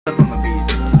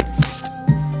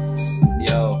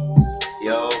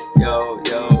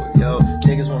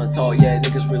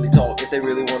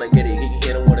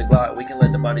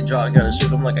drop, gotta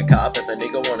shoot him like a cop. If a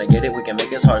nigga wanna get it, we can make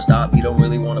his heart stop. He don't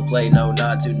really wanna play, no,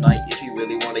 not tonight. If you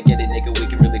really wanna get it, nigga, we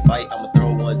can really fight. I'ma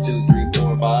throw 1, 2, 3,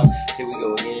 4, 5. Here we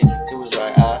go again, to his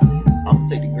right eye. I'ma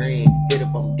take the green, hit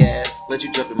up on the gas. Let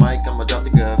you drop the mic, I'ma drop the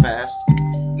gun fast.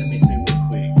 Let me spin real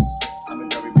quick. I'm a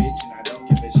dirty bitch and I don't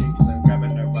give a shit, cause I'm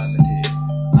grabbing her by the tip.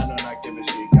 I do not give a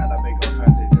shit, got a big old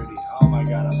fat dirty. Oh my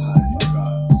god, I'm high, fuck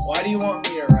off. Why do you want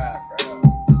me to rap, bro?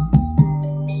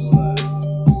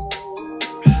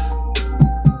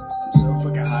 I'm so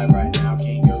fucking high right now,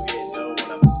 can't go get no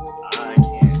when I'm high,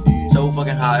 can't do. So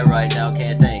fucking high right now,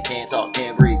 can't think, can't talk,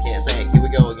 can't breathe, can't sing. Here we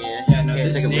go again. Yeah, no,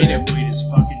 can't this take a native breath. weed is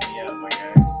fucking me up, my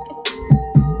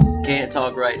guy. Can't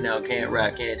talk right now, can't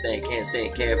rap, can't think, can't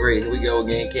stink, can't breathe. Here we go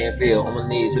again, can't feel. On my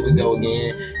knees, here we go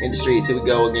again. In the streets, here we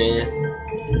go again.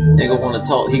 Nigga wanna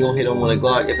talk, he gon' hit him with a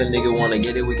Glock. If a nigga wanna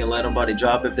get it, we can let him body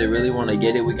drop. If they really wanna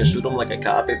get it, we can shoot him like a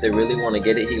cop. If they really wanna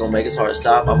get it, he gon' make his heart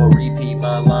stop. I'ma repeat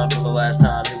my line for the last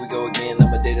time. Here we go again,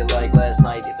 I'ma did it like last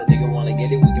night. If a nigga wanna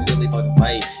get it, we can really fucking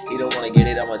fight. He don't wanna get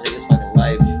it, I'ma take his fucking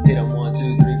life. Hit him 1,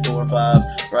 2, 3, 4, 5.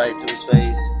 Right to his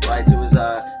face, right to his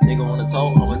eye. Nigga wanna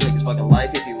talk, I'ma take his fucking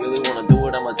life. If he really wanna do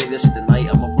it, I'ma take this shit tonight.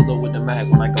 I'ma pull up with the mag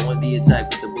when I go in the attack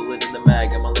with the bullet in the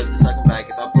mag. I'ma let the second back.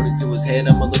 If I put it to his head,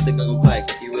 I'ma let the gun go clack.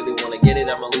 If he really wanna get it,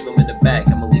 I'ma leave him in the back.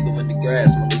 I'ma leave him in the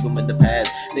grass, I'ma leave him in the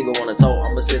past. Nigga wanna talk,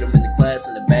 I'ma sit him in the class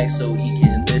in the back so he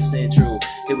can listen true.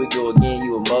 Here we go again,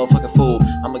 you a motherfucking fool.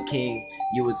 I'm a king,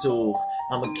 you a tool.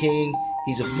 I'm a king,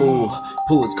 he's a fool.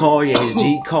 Pull his car, yeah, his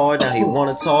G card. Now he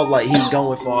wanna talk like he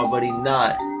going far, but he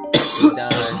not. He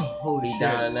dying, he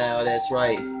dying now, that's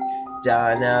right.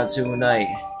 Dying now tonight.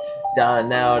 Dying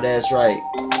now, that's right.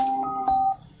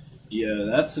 Yeah,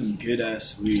 that's some good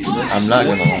ass weed. I'm not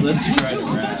gonna lie. Let's try to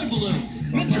rap.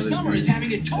 Mr. Summer is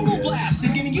having a total blast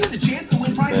and giving you the chance to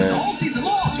win prizes all season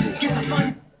long. Get the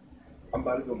fun. I'm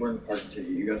about to go burn the party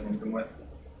ticket. You guys want to come with?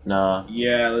 Nah,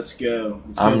 Yeah, let's go.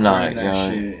 Let's I'm go not burn that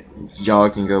going. shit. Y'all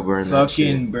can go burn that shit.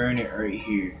 Fucking burn it right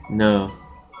here. No.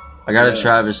 I got a Yeah.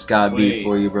 Travis Scott beat Wait,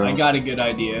 for you, bro. I got a good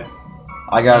idea.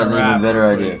 I got an Rap even better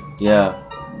real idea. quick. Yeah.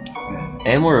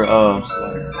 And we're, ow,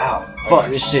 fuck,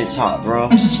 this shit's hot, bro.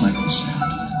 Where's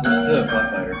the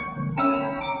black lighter?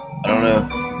 I don't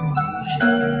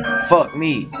know. Fuck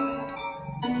me.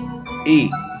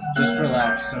 E. Just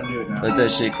relax. Don't do it now. Let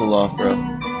that shit cool off, bro.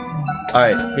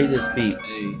 Alright, hit this beat.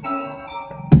 Hey.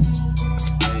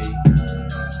 Hey.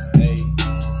 Hey.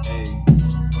 Hey.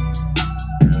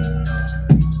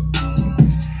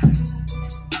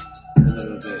 A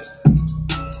little bit.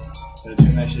 Gotta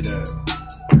turn that shit up.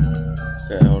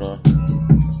 Okay, hold on.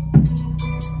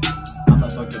 I'm a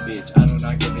fucking bitch. I do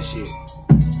not give a shit.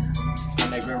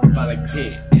 When I grab her by the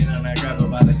pit, and then I grab her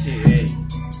by the tit, hey.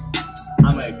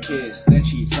 I'm a kiss, then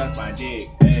she suck my dick,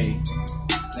 hey.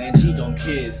 Then she gon'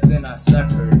 kiss, then I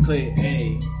suck her clit,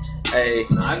 hey. Hey,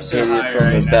 I'm so hit high it from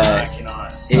right the now, back. I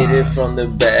cannot stop. Hit it from the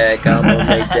back, I'ma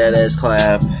make that ass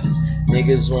clap.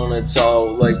 Niggas wanna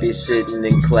talk like they sitting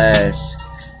in class.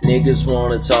 Niggas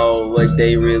wanna talk like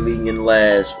they really in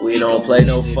last. We don't play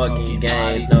no fucking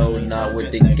games, no, not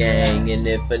with the gang. And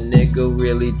if a nigga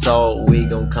really talk, we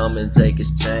gon' come and take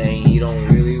his chain. He don't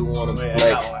really wanna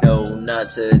play, no, not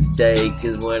today.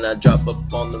 Cause when I drop up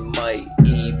on the mic,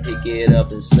 he pick it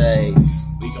up and say,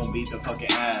 We gon' beat the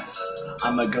fucking ass.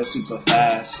 I'ma go super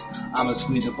fast. I'ma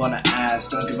squeeze up on the ass.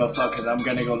 Don't give a fuck cause I'm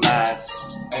gonna go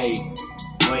last. Hey,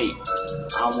 wait,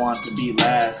 I want to be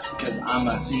last. Cause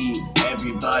I'ma see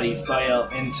everybody fail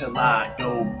until I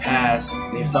go past.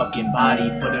 They fucking body,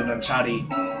 put it on shoddy.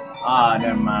 Ah,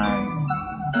 never mind.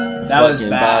 That was fucking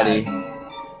bad. body.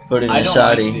 Put in I a don't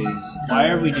shoddy. like this. Why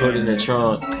are we doing Put in the this?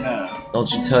 trunk. No.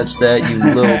 Don't you touch that, you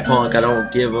little punk. I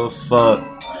don't give a fuck.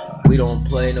 We don't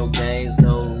play no games,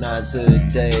 no, not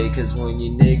today. Cause when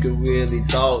your nigga really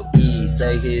talk, he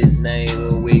say his name,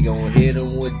 and we gon' hit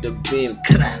him with the beam.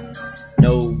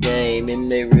 No game, and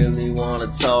they really wanna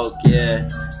talk, yeah.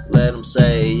 Let them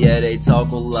say, yeah, they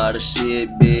talk a lot of shit,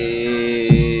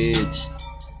 bitch.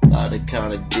 A lot of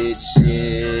kinda bitch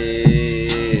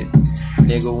shit.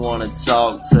 Nigga wanna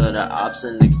talk to the ops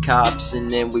and the cops, and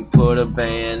then we put a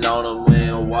band on him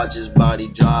and watch his body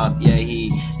drop. Yeah, he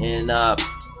and up.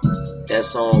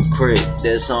 That's on Crip,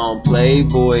 that's on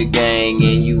Playboy Gang,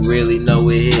 and you really know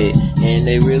it hit. And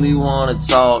they really wanna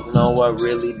talk, no, I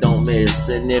really don't miss.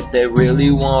 And if they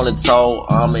really wanna talk,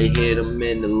 I'ma hit them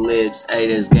in the lips. Hey,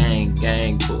 that's gang,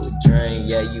 gang, pull a drain.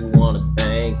 Yeah, you wanna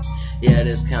bang. Yeah,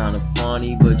 that's kinda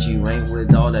funny, but you ain't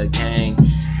with all that gang.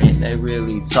 And they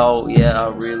really talk, yeah, I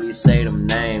really say them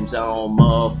names. I don't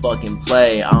motherfucking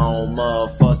play, I don't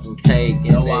motherfucking cake. And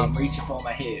Yo, they, I'm reaching for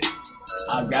my hip.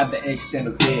 I'll grab the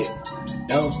extended clip.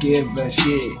 Don't give a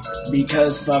shit,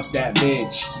 because fuck that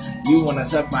bitch. You wanna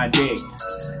suck my dick,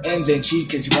 and then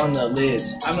cheat cause you want the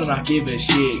lips. I do not give a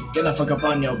shit. Gonna fuck up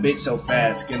on your bitch so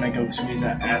fast. Gonna go squeeze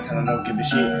her ass and I don't give a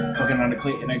shit. Fucking on the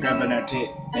clit and I grabbing her tit.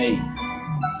 Hey.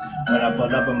 When I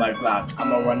pull up in my Glock,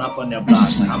 I'ma run up on your block.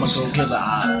 I'ma go kill a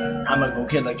op. I'ma go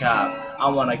kill a cop. I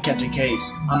wanna catch a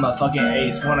case. I'm a fucking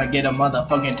ace. Wanna get a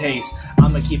motherfucking taste.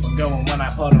 I'ma keep on going when I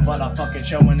put up on a fucking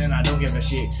show and I don't give a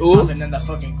shit. Popping in the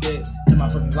fucking clip to my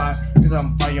fucking Glock. Cause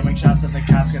I'm firing shots at the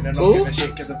cops and I don't give a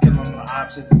shit. Cause I'm killing the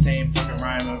ops. It's the same fucking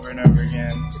rhyme over and over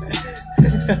again.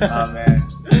 Oh man.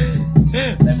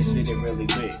 Let me speak it really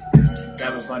quick.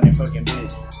 Grab up on your fucking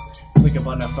bitch. Flick up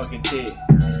on that fucking tit.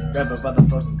 Grab a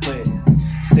motherfucking clit.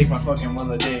 Stick my fucking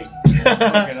mother dick.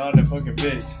 Fucking on the fucking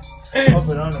bitch. Up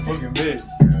it on the fucking bitch.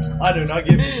 I do not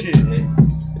give a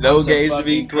shit. No games to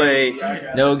be played.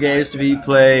 No games to be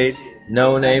played.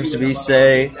 No names to be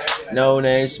said. No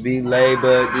names to be laid.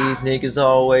 But these niggas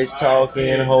always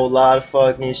talking a whole lot of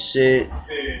fucking shit.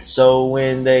 So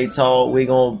when they talk, we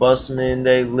gon' bust them in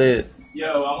they lip.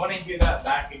 Yo, I wanna hear that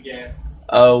back again.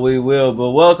 Oh, we will.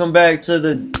 But welcome back to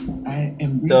the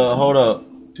hold up.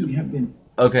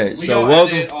 Okay, so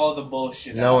welcome. All the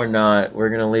bullshit. No, we're not. We're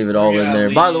gonna leave it all in there.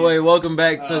 By the way, welcome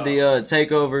back to the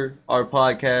Takeover, our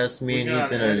podcast. Me and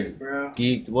Ethan are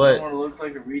geeked. What? I don't want to look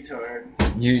like a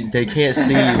retard. They can't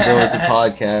see you, bro. It's a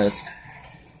podcast.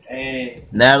 Hey.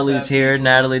 Natalie's here.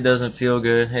 Natalie doesn't feel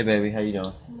good. Hey, baby, how you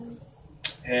doing?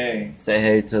 Hey. Say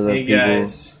hey to the Hey people.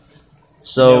 guys.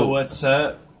 So yo, what's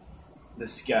up? The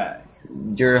sky.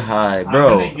 you're high,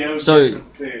 bro. So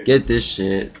get this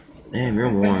shit. Damn, you're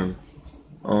warm.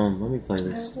 Let me play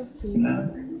this.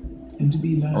 You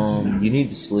need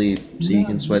to sleep so you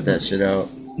can sweat that shit out.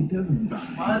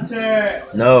 Hunter,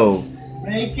 No,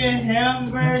 make a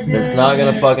hamburger. that's not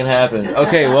gonna fucking happen.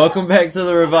 Okay, welcome back to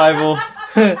the revival.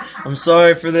 I'm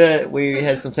sorry for that. We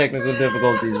had some technical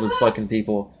difficulties with fucking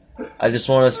people. I just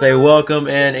want to say welcome,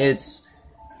 and I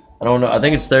don't know, I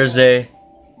think it's Thursday.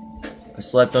 I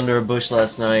slept under a bush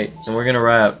last night, and we're gonna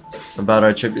rap about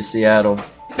our trip to Seattle.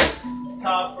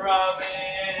 Top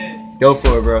ramen. Go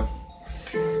for it, bro.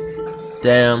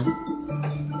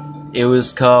 Damn. It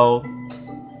was cold.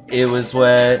 It was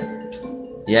wet.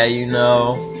 Yeah, you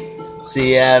know.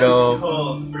 Seattle.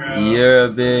 Cold, bro. You're a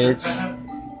bitch.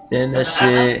 Then that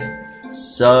shit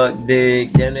sucked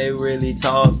dick. Then they really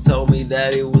talked, told me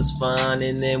that it was fine.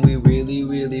 And then we really,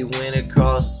 really went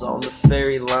across on the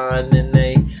ferry line. Then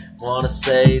they wanna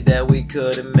say that we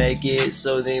couldn't make it.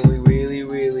 So then we really,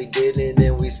 really didn't.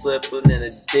 Then we slept in a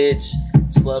ditch.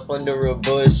 Slept under a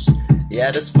bush.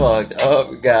 Yeah, that's fucked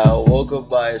up. Got woke up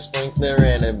by a sprinkler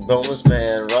and a boneless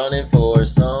man running for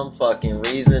some fucking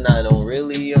reason I don't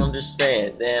really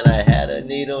understand. Then I had a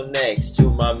needle next to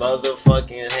my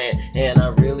motherfucking hand, and I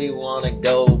really wanna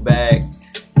go back.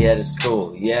 Yeah, that's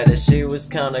cool. Yeah, that shit was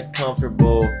kinda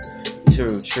comfortable.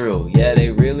 True. Yeah,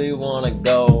 they really wanna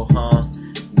go, huh?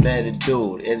 Met a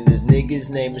dude, and this nigga's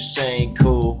name is Shane.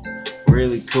 Cool.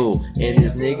 Really cool, and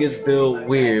this nigga's built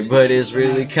weird, but it's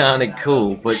really kinda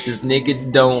cool. But this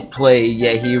nigga don't play,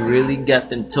 yeah, he really got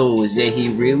them tools, yeah, he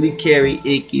really carry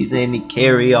ickies and he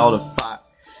carry all the fire.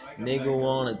 Nigga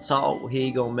wanna talk,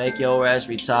 he gon' make your ass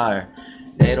retire.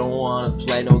 They don't wanna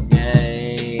play no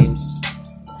games,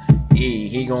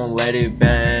 he gon' let it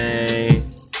bang.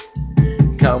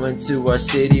 Coming to our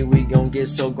city, we gon' get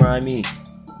so grimy.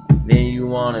 Then you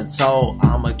wanna talk,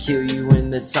 I'ma kill you in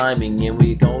the timing. And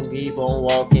we gon' keep on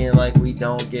walking like we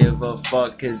don't give a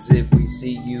fuck. Cause if we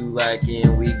see you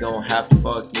lacking, we gon' have to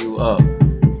fuck you up.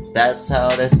 That's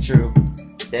true.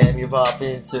 Damn, you're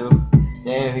popping too.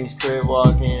 Damn, he's crib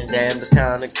walking. Damn, that's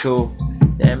kinda cool.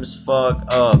 Damn, it's fuck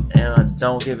up. And I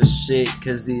don't give a shit,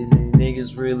 cause these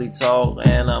niggas really talk.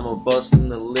 And I'ma bust them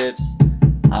the lips.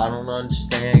 I don't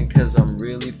understand, cause I'm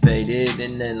really faded.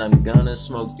 And then I'm gonna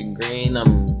smoke the green,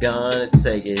 I'm gonna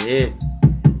take a hit.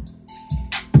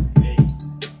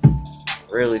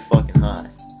 Really fucking high.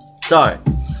 Sorry.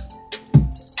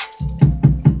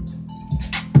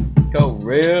 Go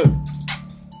rip.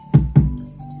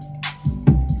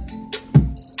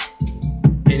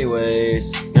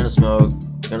 Anyways, gonna smoke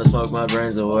my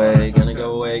brains away. Gonna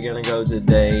go away, gonna go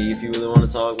today. If you really wanna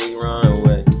talk, we can run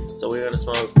away. So we're gonna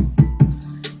smoke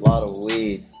lot of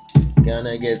weed.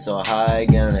 Gonna get so high,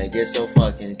 gonna get so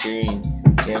fucking green.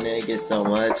 Gonna get so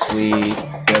much weed.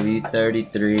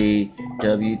 W33,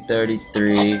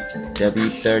 W33,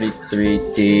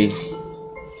 W33D.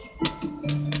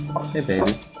 Hey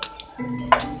baby.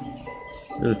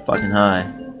 Really fucking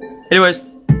high. Anyways.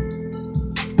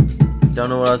 Don't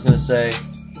know what I was gonna say.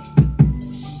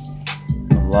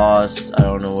 I'm lost. I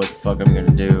don't know what the fuck I'm gonna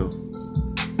do.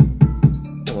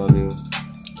 I love you.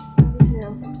 Me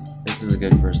too. This is a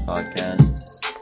good first podcast.